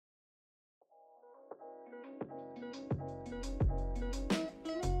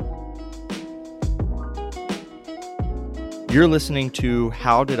You're listening to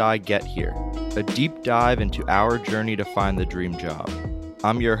How Did I Get Here? A deep dive into our journey to find the dream job.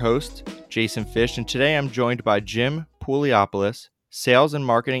 I'm your host, Jason Fish, and today I'm joined by Jim Pouliopoulos, sales and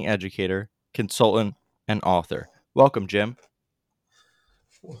marketing educator, consultant, and author. Welcome, Jim.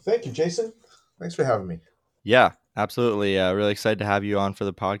 Well, thank you, Jason. Thanks for having me. Yeah, absolutely. Really excited to have you on for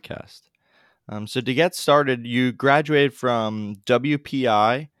the podcast. So to get started, you graduated from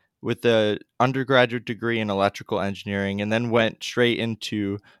WPI with an undergraduate degree in electrical engineering and then went straight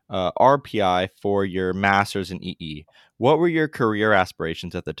into RPI for your master's in EE. What were your career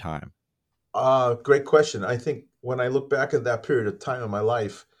aspirations at the time? Great question. I think when I look back at that period of time in my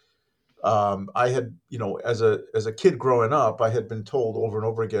life, I had, as a kid growing up, I had been told over and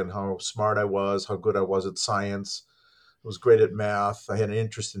over again how smart I was, how good I was at science. I was great at math. I had an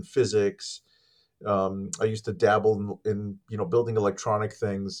interest in physics. I used to dabble in building electronic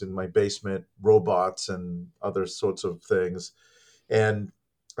things in my basement, robots and other sorts of things. And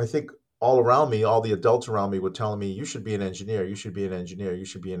I think all around me, all the adults around me were telling me, you should be an engineer, you should be an engineer, you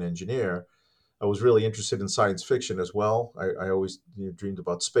should be an engineer. I was really interested in science fiction as well. I always dreamed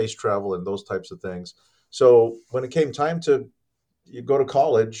about space travel and those types of things. So when it came time to go to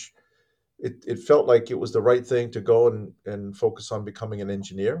college, it felt like it was the right thing to go and focus on becoming an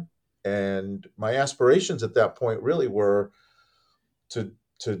engineer. And my aspirations at that point really were to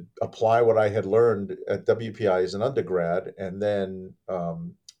apply what I had learned at WPI as an undergrad, and then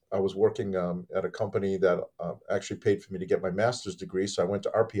I was working at a company that actually paid for me to get my master's degree. So I went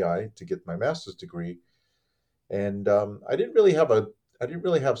to RPI to get my master's degree, and I didn't really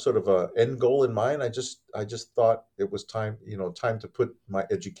have sort of a end goal in mind. I just thought it was time to put my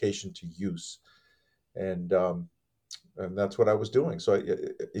education to use, and and that's what I was doing. So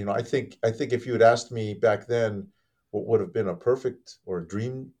I think if you had asked me back then what would have been a perfect or a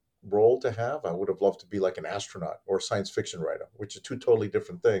dream role to have, I would have loved to be like an astronaut or a science fiction writer, which are two totally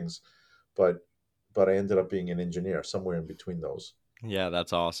different things. But I ended up being an engineer somewhere in between those. Yeah,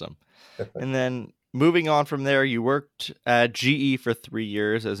 that's awesome. And then moving on from there, you worked at GE for 3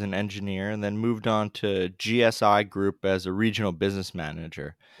 years as an engineer and then moved on to GSI Group as a regional business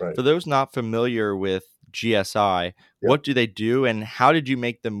manager. Right. For those not familiar with GSI, Yep. what do they do and how did you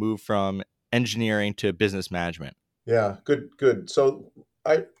make the move from engineering to business management? Yeah. Good. So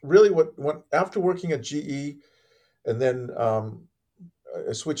I really what after working at GE and then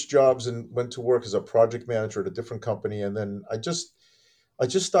I switched jobs and went to work as a project manager at a different company, and then I just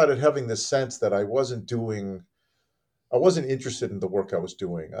started having this sense that I wasn't interested in the work I was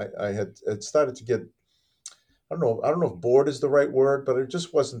doing. I had started to get, I don't know if bored is the right word, but I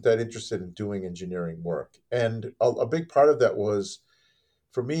just wasn't that interested in doing engineering work. And a big part of that was,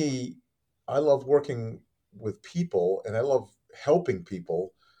 for me, I love working with people and I love helping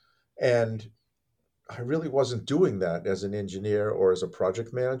people. And I really wasn't doing that as an engineer or as a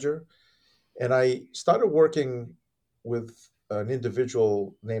project manager. And I started working with an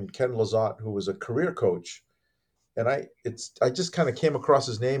individual named Ken Lazat, who was a career coach. And I just kind of came across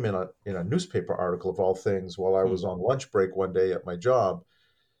his name in a newspaper article of all things while I Hmm. was on lunch break one day at my job,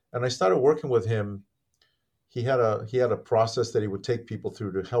 and I started working with him. He had a process that he would take people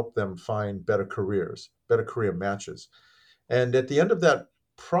through to help them find better careers, better career matches. And at the end of that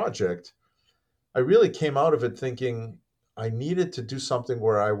project, I really came out of it thinking I needed to do something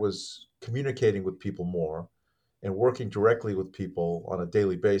where I was communicating with people more and working directly with people on a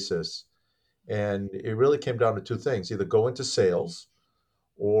daily basis. And it really came down to two things: either go into sales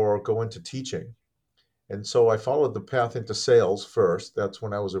or go into teaching. And so I followed the path into sales first. That's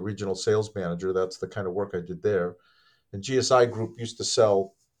when I was a regional sales manager. That's the kind of work I did there. And GSI Group used to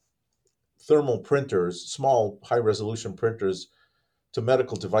sell thermal printers, small high resolution printers, to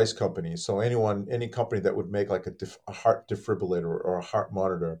medical device companies. So any company that would make like a heart defibrillator or a heart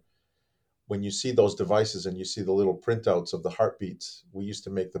monitor, when you see those devices and you see the little printouts of the heartbeats, we used to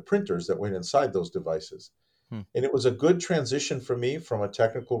make the printers that went inside those devices. Hmm. And it was a good transition for me from a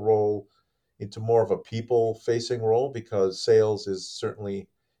technical role into more of a people facing role, because sales is certainly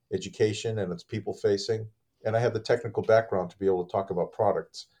education and it's people facing. And I had the technical background to be able to talk about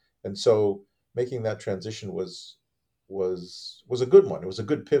products. And so making that transition was a good one. It was a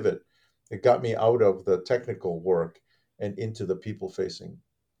good pivot. It got me out of the technical work and into the people facing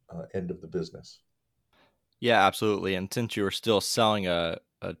end of the business. Yeah, absolutely. And since you were still selling a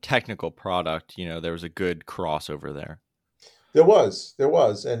technical product, there was a good crossover there. There was,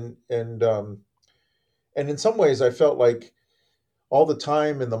 and in some ways, I felt like all the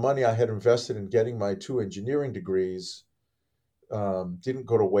time and the money I had invested in getting my two engineering degrees didn't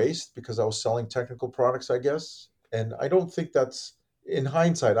go to waste because I was selling technical products, I guess. And I don't think that's, in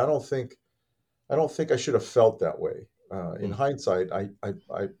hindsight, I don't think I should have felt that way. In Mm, hindsight,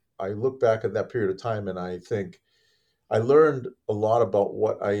 I look back at that period of time and I think I learned a lot about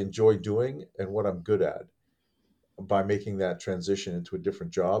what I enjoy doing and what I'm good at by making that transition into a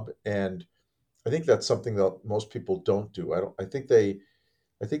different job. And I think that's something that most people don't do. I think they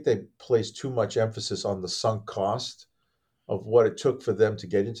place too much emphasis on the sunk cost of what it took for them to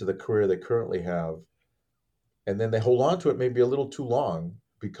get into the career they currently have, and then they hold on to it maybe a little too long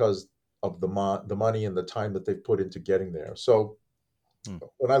because of the money and the time that they've put into getting there. So mm.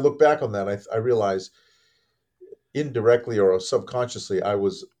 when I look back on that, I realize indirectly or subconsciously, I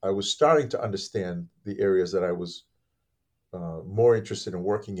was starting to understand the areas that I was more interested in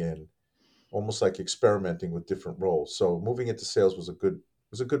working in, almost like experimenting with different roles. So moving into sales was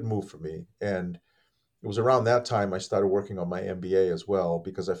a good move for me, and it was around that time I started working on my MBA as well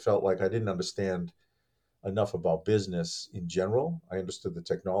because I felt like I didn't understand enough about business in general. I understood the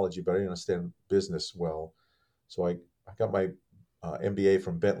technology, but I didn't understand business well. So I got my MBA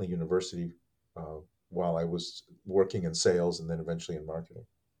from Bentley University uh, while I was working in sales and then eventually in marketing.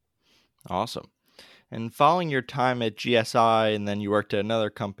 Awesome. And following your time at GSI and then you worked at another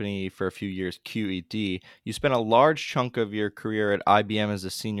company for a few years, QED, you spent a large chunk of your career at IBM as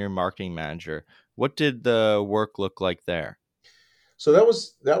a senior marketing manager. What did the work look like there? So that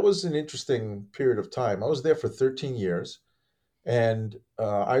was an interesting period of time. I was there for 13 years, and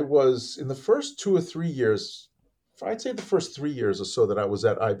I was in the first 2 or 3 years. I'd say the first 3 years or so that I was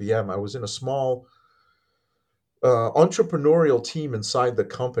at IBM, I was in a small entrepreneurial team inside the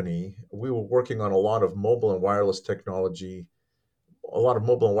company. We were working on a lot of mobile and wireless technology, a lot of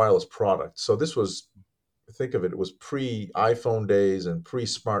mobile and wireless products. So this was, think of it, it was pre iPhone days and pre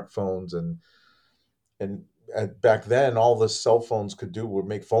smartphones, and back then all the cell phones could do were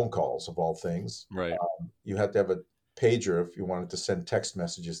make phone calls of all things. Right. You had to have a pager if you wanted to send text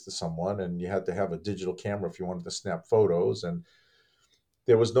messages to someone, and you had to have a digital camera if you wanted to snap photos. And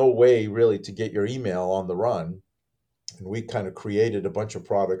there was no way really to get your email on the run. And we kind of created a bunch of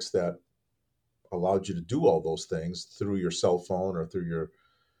products that allowed you to do all those things through your cell phone or through your,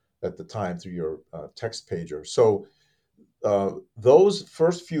 at the time, through your text pager. So those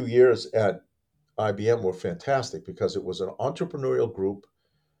first few years at IBM were fantastic because it was an entrepreneurial group.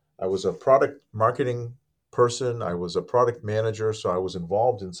 I was a product marketing person. I was a product manager, so I was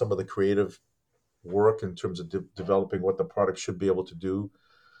involved in some of the creative work in terms of developing what the product should be able to do.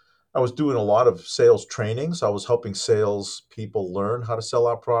 I was doing a lot of sales trainings. I was helping sales people learn how to sell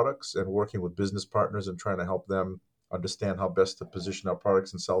our products and working with business partners and trying to help them understand how best to position our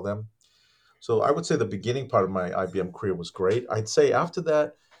products and sell them. So I would say the beginning part of my IBM career was great. I'd say after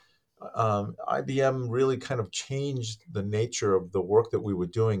that, IBM really kind of changed the nature of the work that we were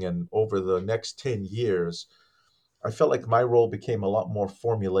doing. And over the next 10 years, I felt like my role became a lot more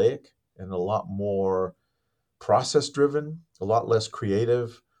formulaic and a lot more process driven, a lot less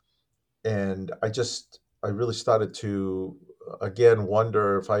creative. And I really started to, again,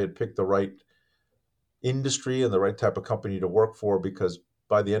 wonder if I had picked the right industry and the right type of company to work for, because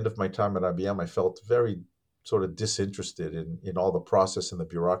by the end of my time at IBM, I felt very sort of disinterested in all the process and the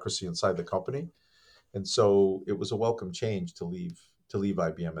bureaucracy inside the company. And so it was a welcome change to leave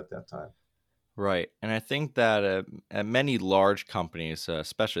IBM at that time. Right. And I think that at many large companies,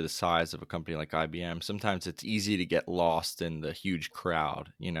 especially the size of a company like IBM, sometimes it's easy to get lost in the huge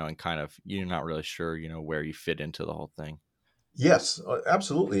crowd, and kind of you're not really sure, where you fit into the whole thing. Yes,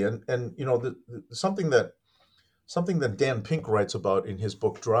 absolutely. And you know, something that Dan Pink writes about in his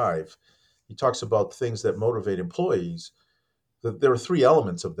book Drive, he talks about things that motivate employees. There are three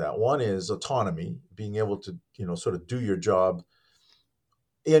elements of that. One is autonomy, being able to, sort of do your job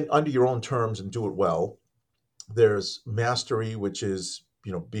in under your own terms and do it well. There's mastery, which is,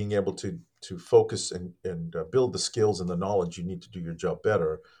 being able to focus and build the skills and the knowledge you need to do your job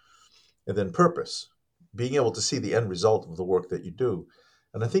better. And then purpose, being able to see the end result of the work that you do.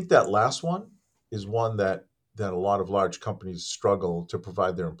 And I think that last one is one that a lot of large companies struggle to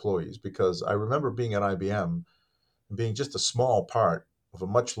provide their employees, because I remember being at IBM and being just a small part of a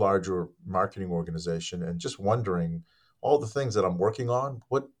much larger marketing organization and just wondering all the things that I'm working on,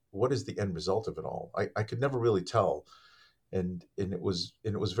 what is the end result of it all? I could never really tell. And it was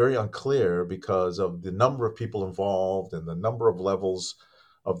very unclear because of the number of people involved and the number of levels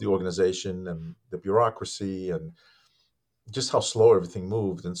of the organization and the bureaucracy and just how slow everything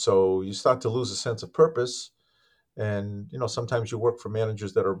moved. And so you start to lose a sense of purpose. And sometimes you work for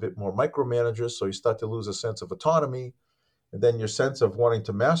managers that are a bit more micromanagers, so you start to lose a sense of autonomy. And then your sense of wanting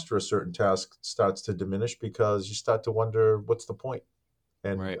to master a certain task starts to diminish because you start to wonder what's the point.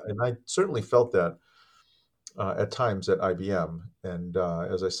 And Right. and I certainly felt that at times at IBM. And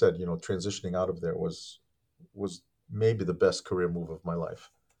as I said, transitioning out of there was maybe the best career move of my life.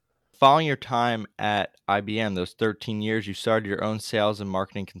 Following your time at IBM, those 13 years, you started your own sales and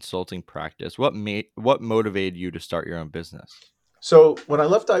marketing consulting practice. What motivated you to start your own business? So when I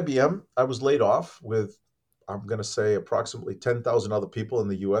left IBM, I was laid off with, I'm going to say, approximately 10,000 other people in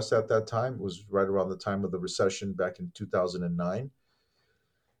the US at that time. It was right around the time of the recession back in 2009.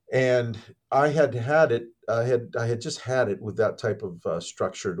 And I had just had it with that type of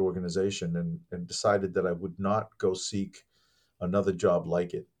structured organization, and decided that I would not go seek another job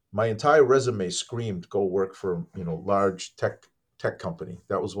like it. My entire resume screamed go work for large tech company.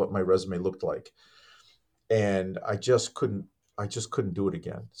 That was what my resume looked like, and I just couldn't do it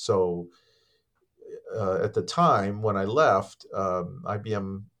again. So at the time when I left,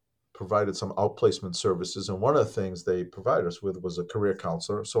 IBM provided some outplacement services, and one of the things they provided us with was a career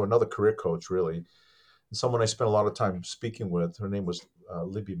counselor, so another career coach, really, and someone I spent a lot of time speaking with. Her name was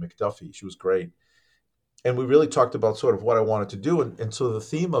Libby McDuffie. She was great, and we really talked about sort of what I wanted to do, and so the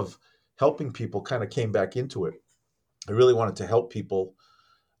theme of helping people kind of came back into it. I really wanted to help people.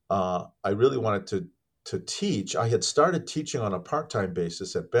 I really wanted to teach. I had started teaching on a part-time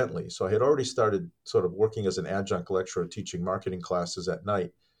basis at Bentley, so I had already started sort of working as an adjunct lecturer, teaching marketing classes at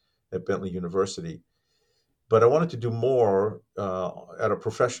night at Bentley University. But I wanted to do more at a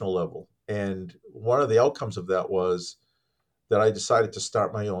professional level, and one of the outcomes of that was that I decided to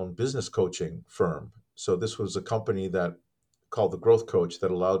start my own business coaching firm. So this was a company that called the Growth Coach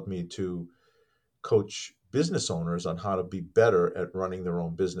that allowed me to coach business owners on how to be better at running their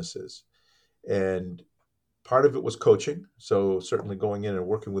own businesses. And part of it was coaching. So certainly going in and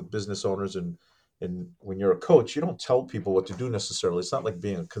working with business owners, and when you're a coach, you don't tell people what to do necessarily. It's not like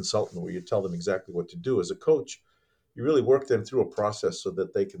being a consultant where you tell them exactly what to do. As a coach, you really work them through a process so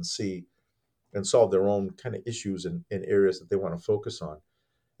that they can see and solve their own kind of issues in areas that they want to focus on.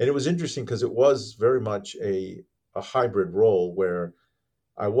 And it was interesting because it was very much a hybrid role where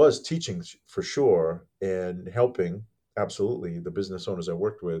I was teaching for sure and helping absolutely the business owners I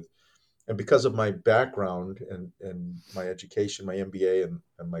worked with. And because of my background and my education, my MBA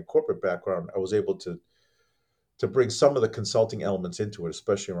and my corporate background, I was able to bring some of the consulting elements into it,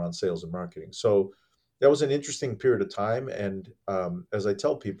 especially around sales and marketing. So that was an interesting period of time. And as I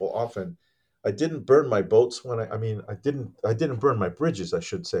tell people often, I didn't burn my boats when I didn't burn my bridges, I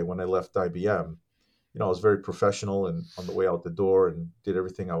should say, when I left IBM. I was very professional and on the way out the door and did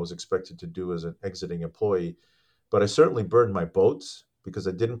everything I was expected to do as an exiting employee. But I certainly burned my boats because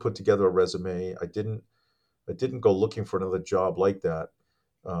I didn't put together a resume. I didn't go looking for another job like that.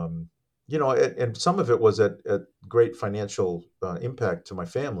 Um, and some of it was at great financial impact to my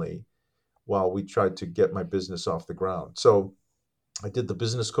family while we tried to get my business off the ground. So I did the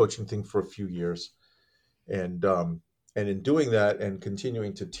business coaching thing for a few years, and in doing that and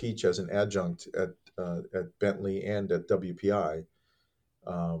continuing to teach as an adjunct at Bentley and at WPI,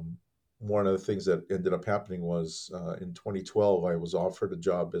 one of the things that ended up happening was in 2012 I was offered a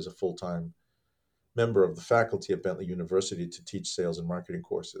job as a full time member of the faculty at Bentley University to teach sales and marketing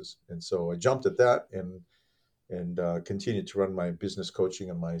courses, and so I jumped at that and continued to run my business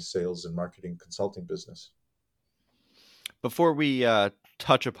coaching and my sales and marketing consulting business. Before we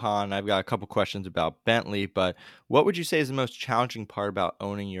touch upon, I've got a couple questions about Bentley, but what would you say is the most challenging part about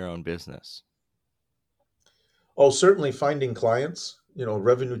owning your own business? Oh, certainly finding clients.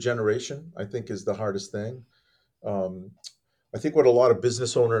 Revenue generation, I think, is the hardest thing. Um, I think what a lot of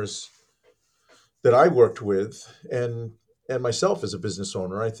business owners that I worked with, and myself as a business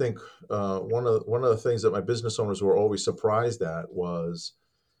owner, I think one of the things that my business owners were always surprised at was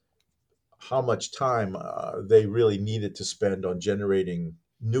how much time they really needed to spend on generating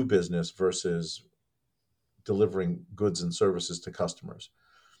new business versus delivering goods and services to customers.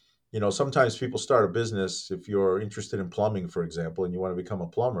 Sometimes people start a business. If you're interested in plumbing, for example, and you want to become a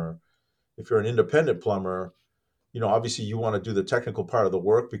plumber, if you're an independent plumber, obviously you want to do the technical part of the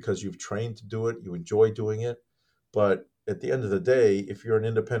work because you've trained to do it, you enjoy doing it. But at the end of the day, if you're an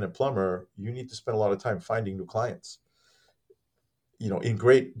independent plumber, you need to spend a lot of time finding new clients.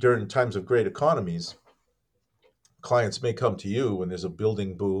 During times of great economies, clients may come to you when there's a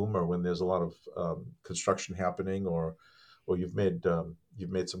building boom or when there's a lot of construction happening, or you've made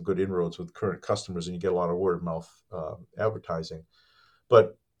some good inroads with current customers and you get a lot of word of mouth advertising.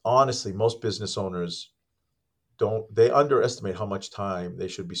 But honestly, most business owners don't they underestimate how much time they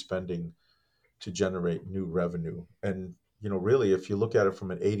should be spending to generate new revenue. And really, if you look at it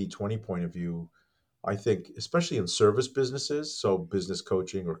from an 80/20 point of view, I think especially in service businesses, so business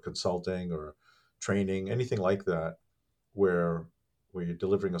coaching or consulting or training, anything like that, where where you're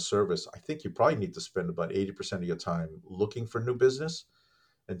delivering a service, I think you probably need to spend about 80% of your time looking for new business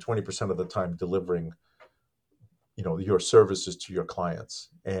and 20% of the time delivering, your services to your clients.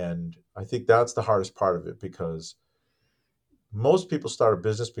 And I think that's the hardest part of it, because most people start a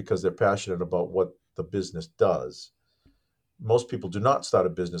business because they're passionate about what the business does. Most people do not start a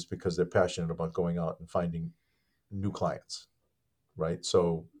business because they're passionate about going out and finding new clients, right?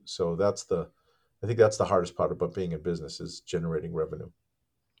 So I think that's the hardest part about being in business, is generating revenue.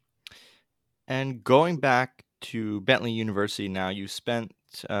 And going back to Bentley University now, you spent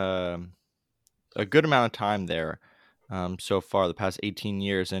a good amount of time there so far, the past 18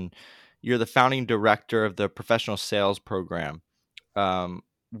 years, and you're the founding director of the professional sales program. Um,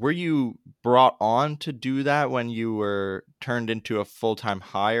 were you brought on to do that when you were turned into a full-time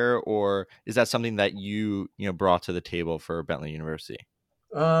hire, or is that something that you brought to the table for Bentley University?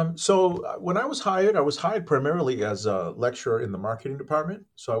 When I was hired primarily as a lecturer in the marketing department.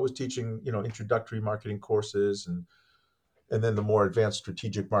 So I was teaching, introductory marketing courses, and then the more advanced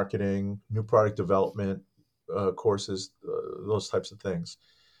strategic marketing, new product development courses, those types of things.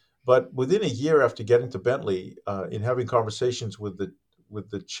 But within a year after getting to Bentley, in having conversations with the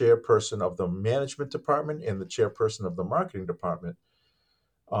chairperson of the management department and the chairperson of the marketing department,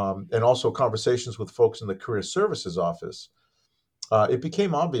 and also conversations with folks in the career services office, it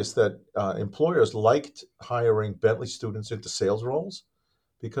became obvious that employers liked hiring Bentley students into sales roles,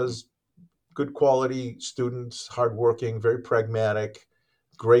 because good quality students, hardworking, very pragmatic,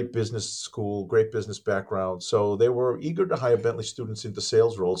 great business school, great business background. So they were eager to hire Bentley students into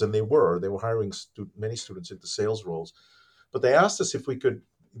sales roles, and they were hiring many students into sales roles. But they asked us if we could.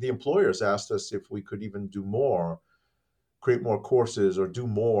 The employers asked us if we could even do more, create more courses, or do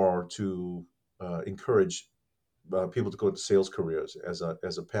more to encourage people to go into sales careers as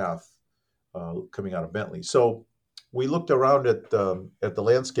a path coming out of Bentley. So we looked around at the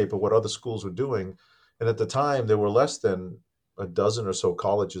landscape of what other schools were doing, and at the time there were less than a dozen or so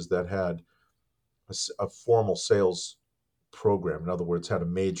colleges that had a formal sales program. In other words, had a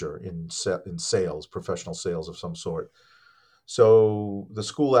major in sales, professional sales of some sort. So the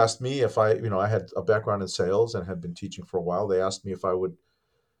school asked me if I had a background in sales and had been teaching for a while. They asked me if I would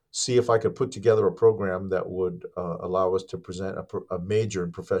see if I could put together a program that would allow us to present a major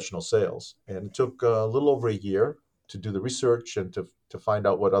in professional sales. And it took a little over a year to do the research and to find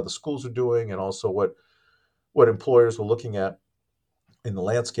out what other schools were doing, and also what employers were looking at in the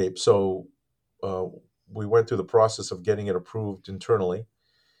landscape. So uh, we went through the process of getting it approved internally,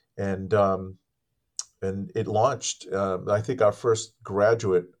 and it launched. I think our first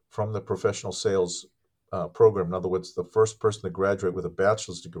graduate from the professional sales program, in other words, the first person to graduate with a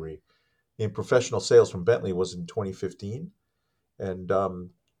bachelor's degree in professional sales from Bentley, was in 2015. And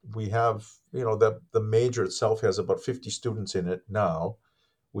we have, the major itself has about 50 students in it now,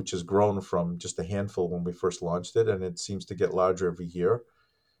 which has grown from just a handful when we first launched it, and it seems to get larger every year.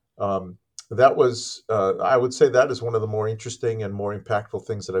 That was, I would say, that is one of the more interesting and more impactful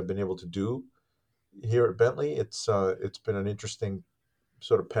things that I've been able to do here at Bentley. It's been an interesting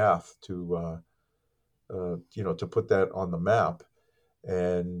sort of path to put that on the map.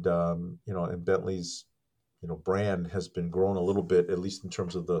 And and Bentley's brand has been grown a little bit, at least in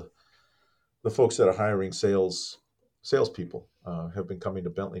terms of the folks that are hiring salespeople, have been coming to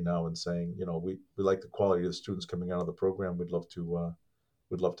Bentley now and saying, we like the quality of the students coming out of the program. We'd love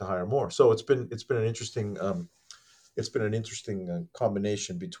to hire more. So it's been an interesting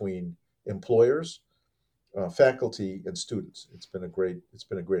combination between employers, faculty, and students. It's been a great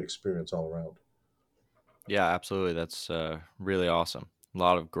experience all around. Yeah, absolutely. That's really awesome. A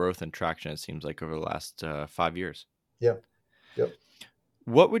lot of growth and traction, it seems like, over the last 5 years. Yeah. Yep.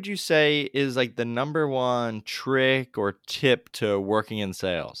 What would you say is like the number one trick or tip to working in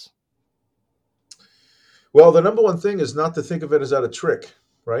sales? Well, the number one thing is not to think of it as a trick,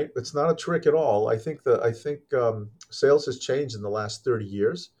 right? It's not a trick at all. I think sales has changed in the last 30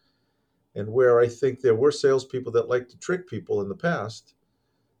 years, and where I think there were salespeople that liked to trick people in the past,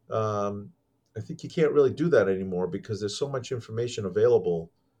 um, I think you can't really do that anymore, because there's so much information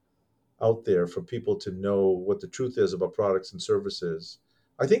available out there for people to know what the truth is about products and services.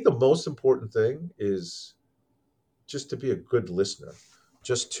 I think the most important thing is just to be a good listener,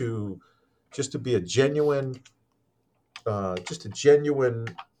 just to just to be a genuine,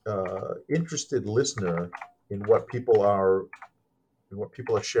 interested listener in what people are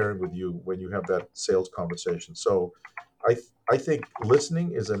sharing with you when you have that sales conversation. So, I think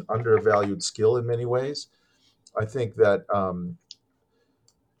listening is an undervalued skill in many ways. I think that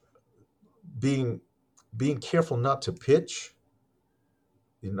being being careful not to pitch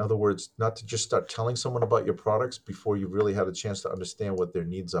In other words, not to just start telling someone about your products before you've really had a chance to understand what their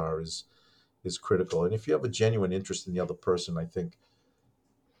needs are is critical. And if you have a genuine interest in the other person, I think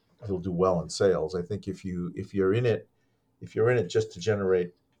you'll do well in sales. I think if you're in it just to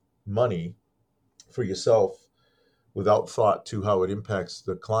generate money for yourself without thought to how it impacts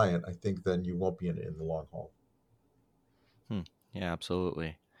the client, I think then you won't be in it in the long haul. Yeah,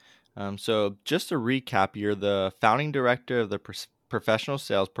 absolutely. So just to recap, you're the founding director of the professional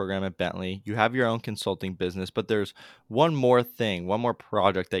sales program at Bentley. You have your own consulting business, but there's one more thing, one more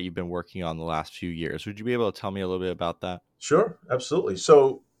project that you've been working on the last few years. Would you be able to tell me a little bit about that? Sure, absolutely.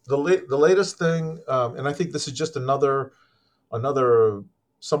 So the latest thing, and I think this is just another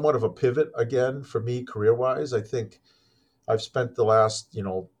somewhat of a pivot again for me career wise. I think I've spent the last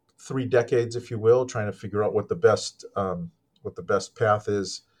 3 decades, if you will, trying to figure out what the best path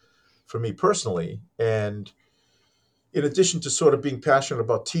is for me personally. And in addition to sort of being passionate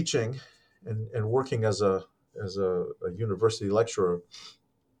about teaching and working as a university lecturer,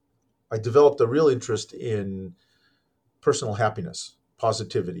 I developed a real interest in personal happiness,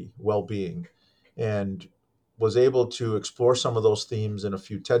 positivity, well-being, and was able to explore some of those themes in a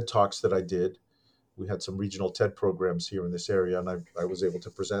few TED Talks that I did. We had some regional TED programs here in this area, and I was able to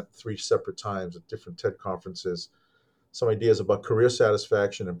present 3 separate times at different TED conferences some ideas about career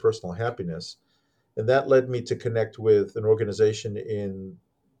satisfaction and personal happiness. And that led me to connect with an organization in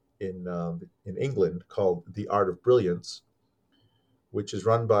England called The Art of Brilliance, which is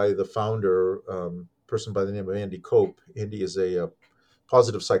run by the founder, person by the name of Andy Cope. Andy is a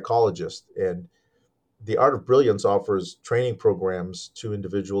positive psychologist, and The Art of Brilliance offers training programs to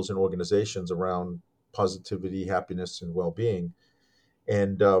individuals and organizations around positivity, happiness, and well-being.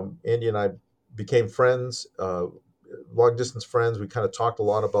 And Andy and I became friends, long distance friends. We kind of talked a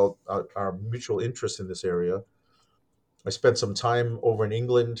lot about our mutual interest in this area. I spent some time over in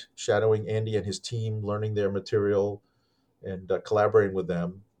England shadowing Andy and his team, learning their material and collaborating with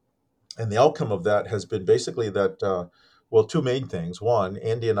them. And the outcome of that has been basically that, well, two main things. One,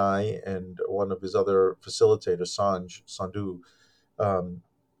 Andy and I and one of his other facilitators, Sandhu, um,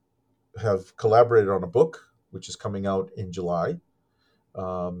 have collaborated on a book, which is coming out in July.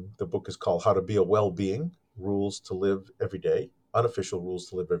 The book is called How to Be a Well-Being, Rules to Live Every Day, Unofficial Rules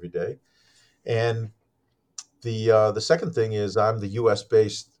to Live Every Day. And the second thing is I'm the U.S.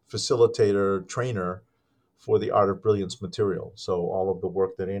 based facilitator trainer for the Art of Brilliance material. So all of the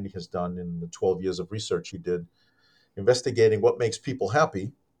work that Andy has done in the 12 years of research he did, investigating what makes people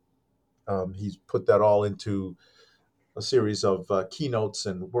happy, he's put that all into a series of keynotes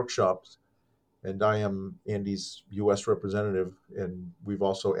and workshops. And I am Andy's U.S. representative, and we've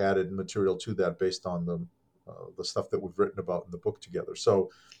also added material to that based on the stuff that we've written about in the book together.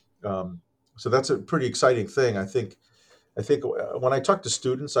 Um, so that's a pretty exciting thing. I think when I talk to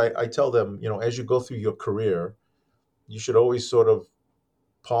students, I tell them, as you go through your career, you should always sort of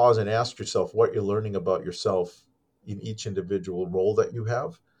pause and ask yourself what you're learning about yourself in each individual role that you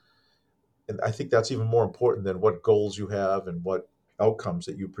have. And I think that's even more important than what goals you have and what outcomes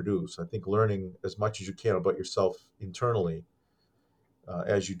that you produce. I think learning as much as you can about yourself internally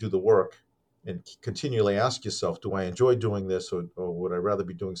as you do the work and continually ask yourself, do I enjoy doing this, or would I rather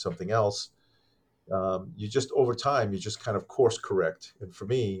be doing something else? You just over time you just kind of course correct. And for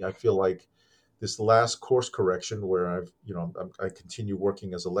me, I feel like this last course correction where I continue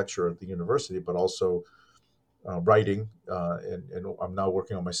working as a lecturer at the university, but also writing, and I'm now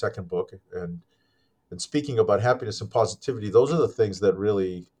working on my second book and speaking about happiness and positivity. Those are the things that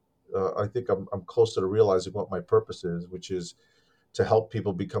really I think I'm closer to realizing what my purpose is, which is to help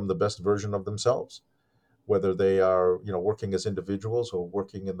people become the best version of themselves, whether they are working as individuals or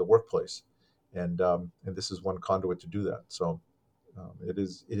working in the workplace. And this is one conduit to do that. So it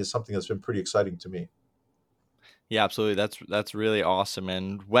is something that's been pretty exciting to me. Yeah, absolutely. That's really awesome.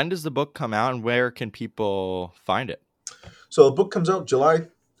 And when does the book come out, and where can people find it? So the book comes out July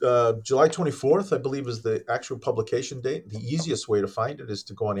 24th, I believe, is the actual publication date. The easiest way to find it is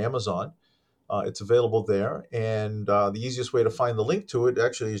to go on Amazon. It's available there. And the easiest way to find the link to it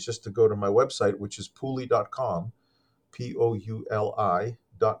actually is just to go to my website, which is pouli.com, Pouli.com.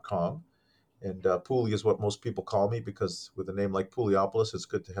 And Pouli is what most people call me because with a name like Pouliopolis, it's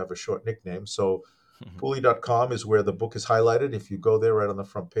good to have a short nickname. So Pouli.com is where the book is highlighted. If you go there right on the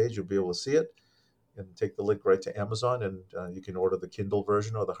front page, you'll be able to see it and take the link right to Amazon, and you can order the Kindle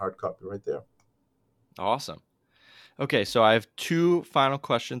version or the hard copy right there. Awesome. Okay, so I have two final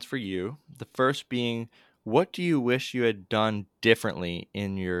questions for you. The first being, what do you wish you had done differently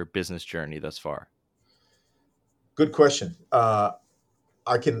in your business journey thus far? Good question. I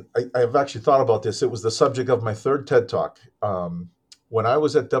have actually thought about this. It was the subject of my third TED Talk. when I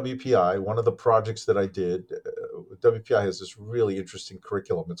was at WPI, one of the projects that I did, WPI has this really interesting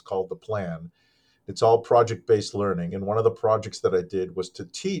curriculum. It's called The Plan. It's all project-based learning. And one of the projects that I did was to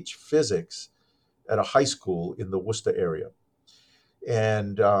teach physics at a high school in the Worcester area.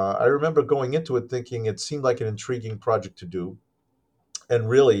 And I remember going into it thinking it seemed like an intriguing project to do. And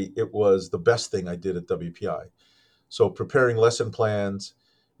really, it was the best thing I did at WPI. So preparing lesson plans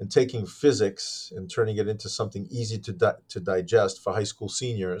and taking physics and turning it into something easy to digest for high school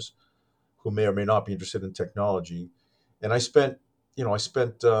seniors who may or may not be interested in technology. And I spent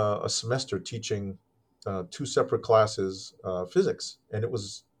a semester teaching two separate classes physics, and it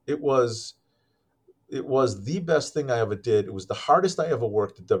was the best thing I ever did. It was the hardest I ever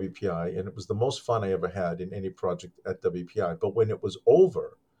worked at WPI, and it was the most fun I ever had in any project at WPI. But when it was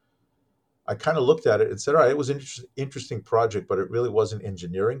over, I kind of looked at it and said, all right, it was an interesting project, but it really wasn't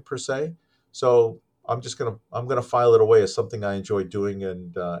engineering per se. So I'm gonna file it away as something I enjoy doing,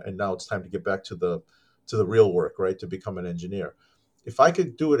 and now it's time to get back to the real work, right? To become an engineer. If I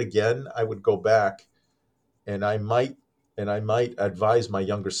could do it again, I would go back, and I might advise my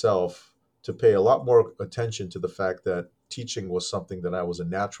younger self to pay a lot more attention to the fact that teaching was something that I was a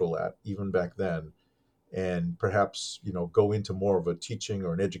natural at even back then, and perhaps go into more of a teaching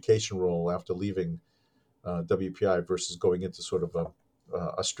or an education role after leaving WPI versus going into sort of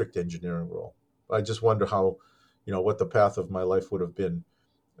a strict engineering role. I just wonder how, what the path of my life would have been,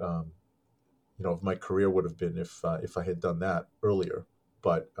 um, of my career would have been if I had done that earlier.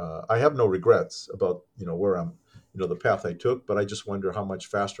 But I have no regrets about where I'm, the path I took. But I just wonder how much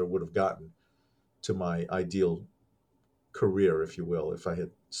faster it would have gotten to my ideal career, if you will, if I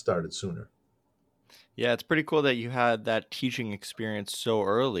had started sooner. Yeah, it's pretty cool that you had that teaching experience so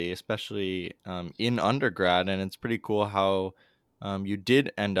early, especially in undergrad. And it's pretty cool how you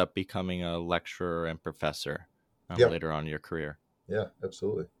did end up becoming a lecturer and professor Yeah, later on in your career. yeah,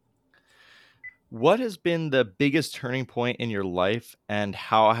 absolutely. What has been the biggest turning point in your life, and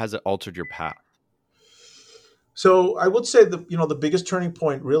how has it altered your path? So I would say the biggest turning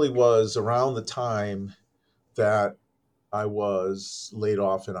point really was around the time that I was laid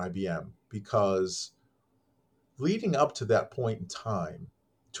off at IBM, because leading up to that point in time,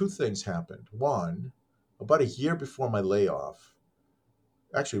 two things happened. One, about a year before my layoff,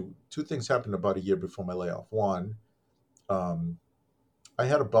 actually, two things happened about a year before my layoff. One, um, I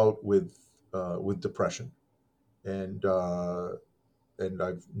had a bout with depression, and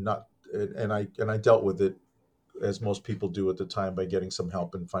I've not and I dealt with it as most people do at the time by getting some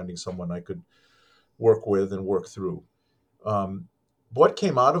help and finding someone I could work with and work through. Um, what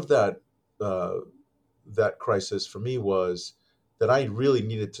came out of uh, that crisis for me was that I really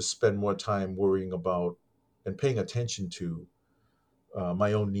needed to spend more time worrying about and paying attention to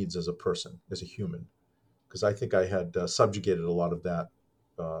my own needs as a person, as a human, because I think I had subjugated a lot of that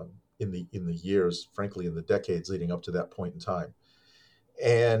uh, in the years, frankly, in the decades leading up to that point in time.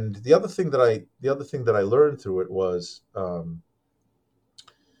 And the other thing that I learned through it was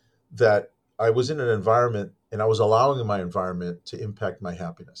that I was in an environment and I was allowing my environment to impact my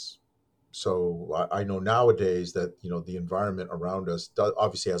happiness. So I know nowadays that the environment around us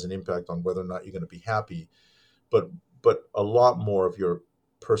obviously has an impact on whether or not you're going to be happy, but a lot more of your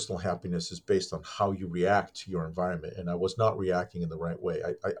personal happiness is based on how you react to your environment. And I was not reacting in the right way.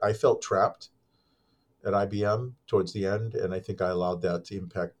 I felt trapped at IBM towards the end, and I think I allowed that to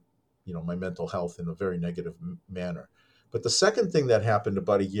impact my mental health in a very negative manner. But the second thing that happened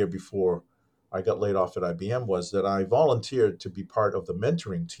about a year before I got laid off at IBM was that I volunteered to be part of the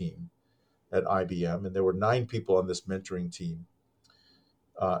mentoring team at IBM, and there were 9 people on this mentoring team,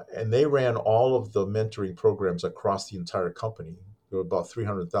 and they ran all of the mentoring programs across the entire company. There were about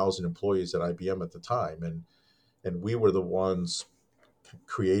 300,000 employees at IBM at the time, and we were the ones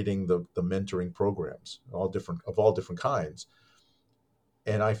creating the mentoring programs, all different kinds.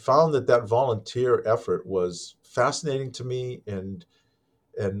 And I found that volunteer effort was fascinating to me, and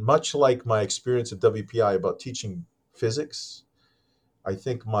much like my experience at WPI about teaching physics, I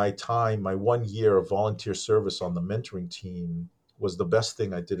think my 1 year of volunteer service on the mentoring team was the best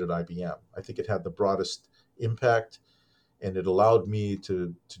thing I did at IBM. I think it had the broadest impact, and it allowed me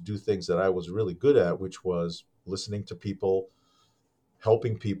to do things that I was really good at, which was listening to people,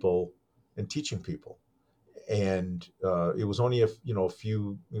 helping people, and teaching people. And it was only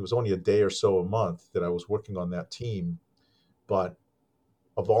it was only a day or so a month that I was working on that team, but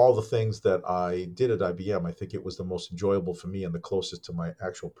of all the things that I did at IBM, I think it was the most enjoyable for me and the closest to my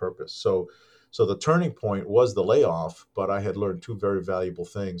actual purpose. So the turning point was the layoff, but I had learned two very valuable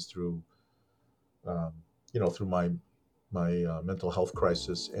things through, through my mental health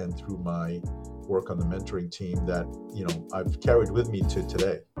crisis and through my work on the mentoring team that I've carried with me to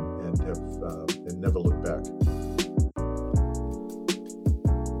today and have and never looked back.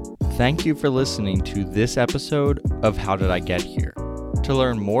 Thank you for listening to this episode of How Did I Get Here? To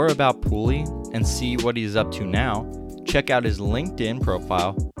learn more about Pooley and see what he's up to now, check out his LinkedIn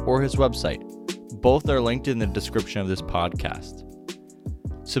profile or his website. Both are linked in the description of this podcast.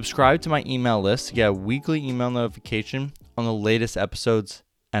 Subscribe to my email list to get a weekly email notification on the latest episodes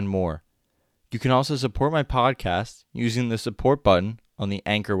and more. You can also support my podcast using the support button on the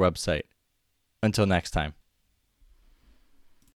Anchor website. Until next time.